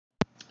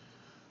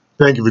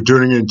Thank you for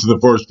tuning in to the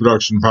Force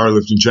Production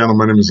Powerlifting channel.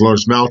 My name is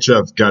Lawrence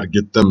Malchev. Got to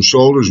get them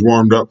shoulders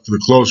warmed up for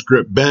the close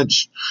grip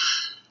bench.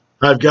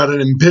 I've got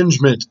an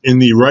impingement in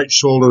the right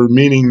shoulder,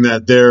 meaning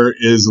that there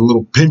is a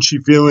little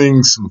pinchy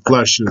feeling. Some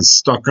flesh is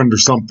stuck under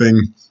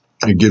something.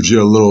 It gives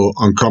you a little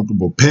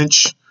uncomfortable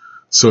pinch.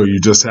 So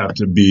you just have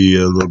to be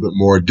a little bit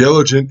more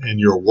diligent in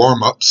your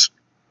warm-ups.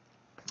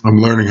 I'm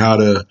learning how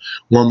to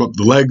warm up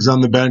the legs on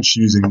the bench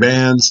using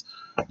bands.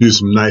 Do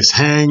some nice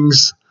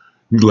hangs.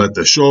 Let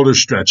the shoulders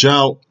stretch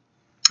out.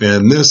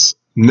 And this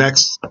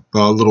next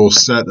little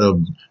set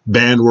of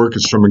band work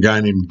is from a guy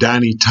named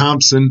Donnie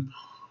Thompson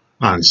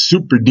on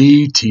Super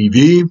D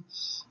TV.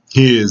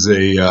 He is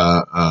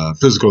a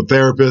physical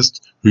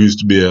therapist who used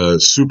to be a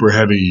super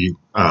heavy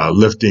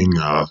lifting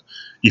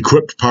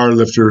equipped power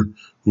lifter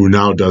who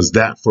now does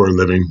that for a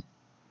living.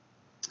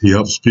 He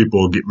helps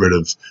people get rid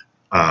of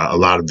a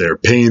lot of their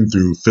pain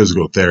through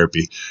physical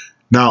therapy.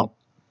 Now,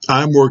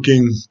 I'm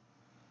working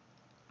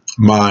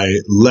my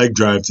leg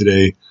drive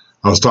today.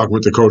 I was talking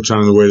with the coach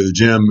on the way to the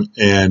gym,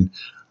 and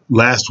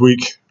last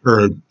week,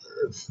 or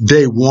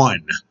day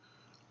one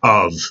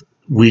of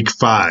week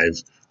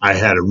 5, I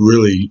had a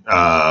really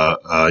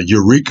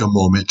eureka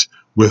moment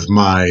with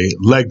my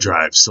leg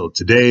drive. So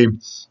today,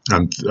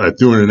 I'm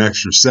doing an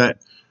extra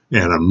set,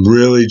 and I'm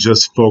really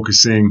just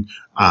focusing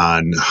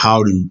on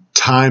how to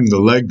time the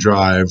leg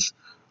drive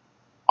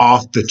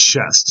off the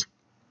chest.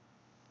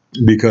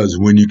 Because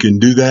when you can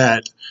do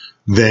that,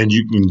 then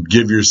you can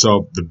give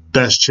yourself the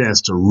best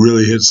chance to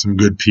really hit some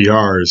good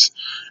PRs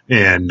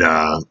and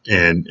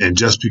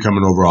just become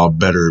an overall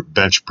better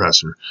bench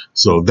presser.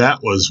 So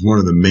that was one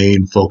of the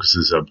main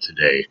focuses of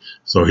today.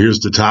 So here's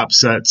the top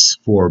sets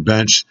for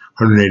bench,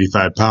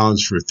 185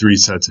 pounds for 3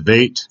 sets of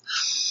 8.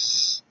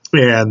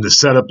 And the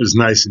setup is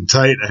nice and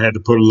tight. I had to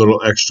put a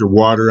little extra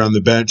water on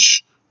the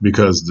bench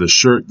because the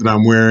shirt that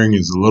I'm wearing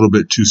is a little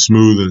bit too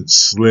smooth and it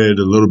slid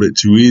a little bit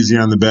too easy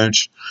on the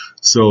bench.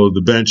 So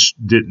the bench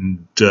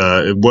didn't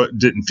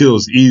feel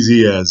as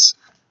easy as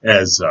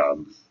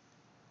it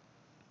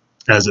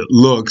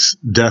looks,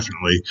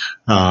 definitely,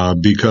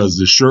 because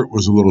the shirt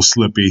was a little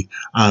slippy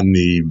on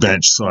the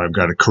bench. So I've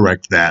got to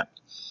correct that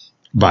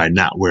by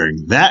not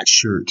wearing that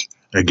shirt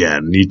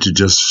again. Need to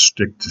just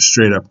stick to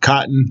straight up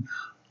cotton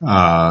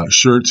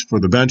shirts for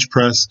the bench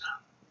press.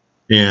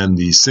 And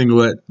the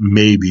singlet,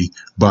 maybe.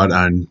 But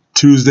on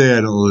Tuesday,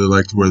 I don't really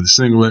like to wear the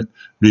singlet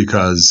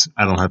because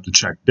I don't have to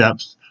check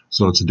depth.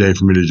 So it's a day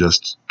for me to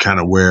just kind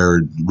of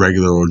wear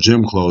regular old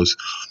gym clothes.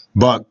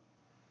 But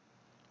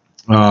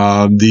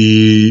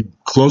the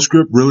close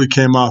grip really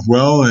came off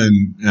well,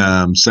 and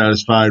I'm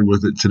satisfied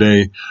with it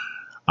today.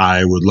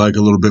 I would like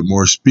a little bit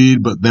more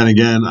speed, but then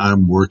again,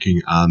 I'm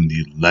working on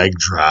the leg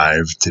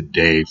drive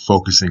today,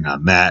 focusing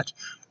on that.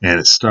 And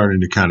it's starting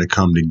to kind of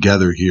come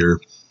together here.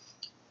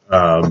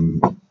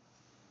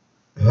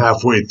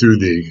 Halfway through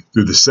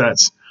the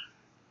sets.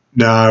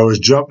 Now I was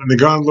jumping the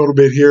gun a little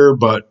bit here,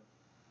 but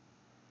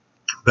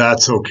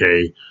that's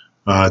okay.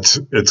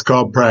 It's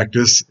called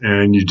practice,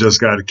 and you just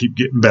got to keep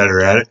getting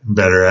better at it,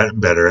 better at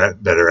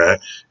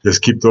it.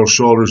 Just keep those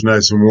shoulders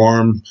nice and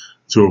warm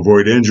to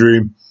avoid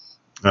injury,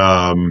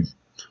 and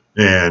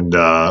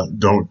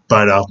don't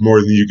bite off more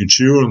than you can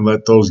chew, and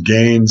let those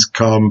gains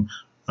come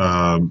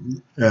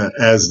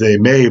as they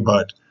may,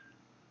 but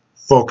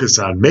focus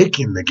on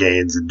making the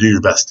gains and do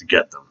your best to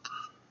get them.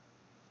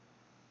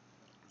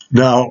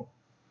 Now,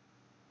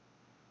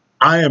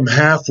 I am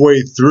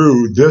halfway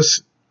through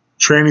this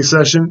training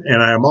session,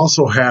 and I am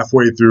also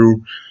halfway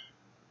through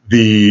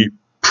the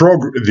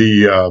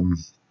training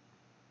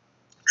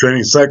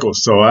cycle.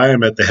 So I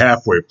am at the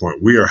halfway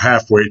point. We are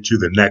halfway to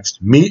the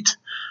next meet,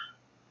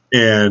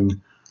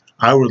 and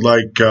I would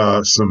like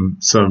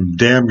some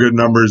damn good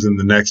numbers in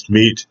the next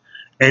meet.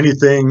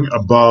 Anything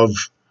above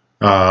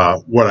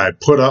what I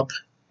put up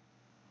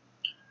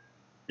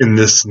in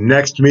this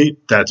next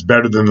meet, that's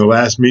better than the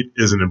last meet,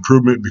 is an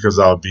improvement because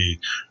I'll be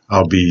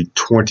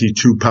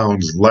 22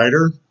 pounds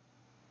lighter.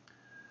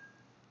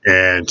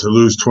 And to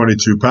lose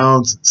 22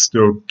 pounds,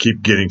 still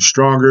keep getting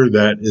stronger,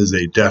 that is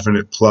a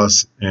definite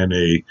plus and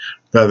a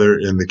feather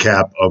in the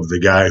cap of the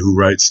guy who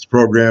writes the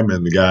program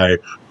and the guy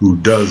who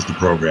does the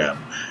program.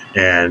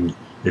 And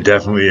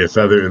definitely a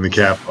feather in the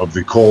cap of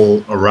the Cole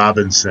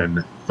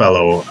Robinson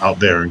fellow out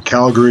there in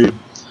Calgary,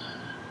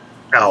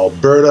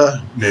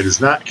 Alberta. It is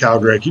not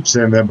Calgary. I keep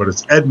saying that, but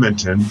it's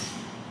Edmonton.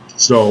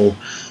 So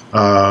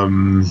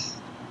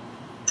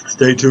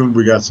stay tuned.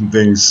 We got some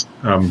things.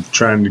 I'm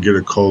trying to get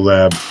a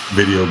collab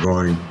video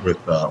going with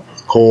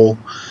Cole,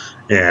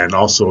 and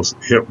also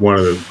hit one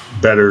of the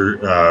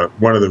better,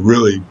 one of the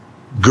really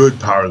good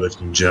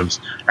powerlifting gyms.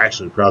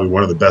 Actually, probably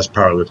one of the best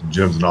powerlifting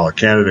gyms in all of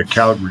Canada,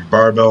 Calgary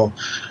Barbell.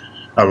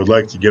 I would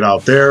like to get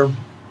out there,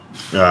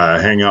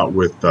 hang out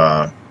with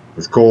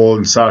Cole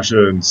and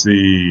Sasha and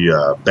see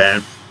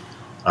Banff.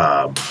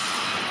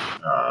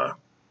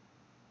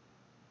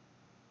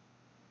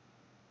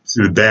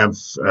 See the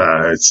Banff.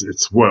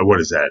 It's what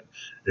is that?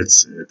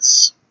 It's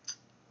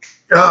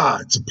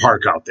a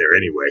park out there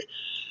anyway.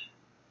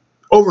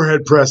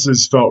 Overhead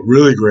presses felt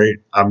really great.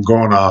 I'm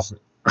going off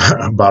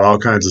about all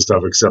kinds of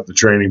stuff except the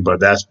training, but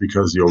that's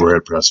because the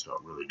overhead press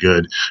felt really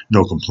good.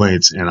 No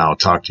complaints, and I'll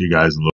talk to you guys in a little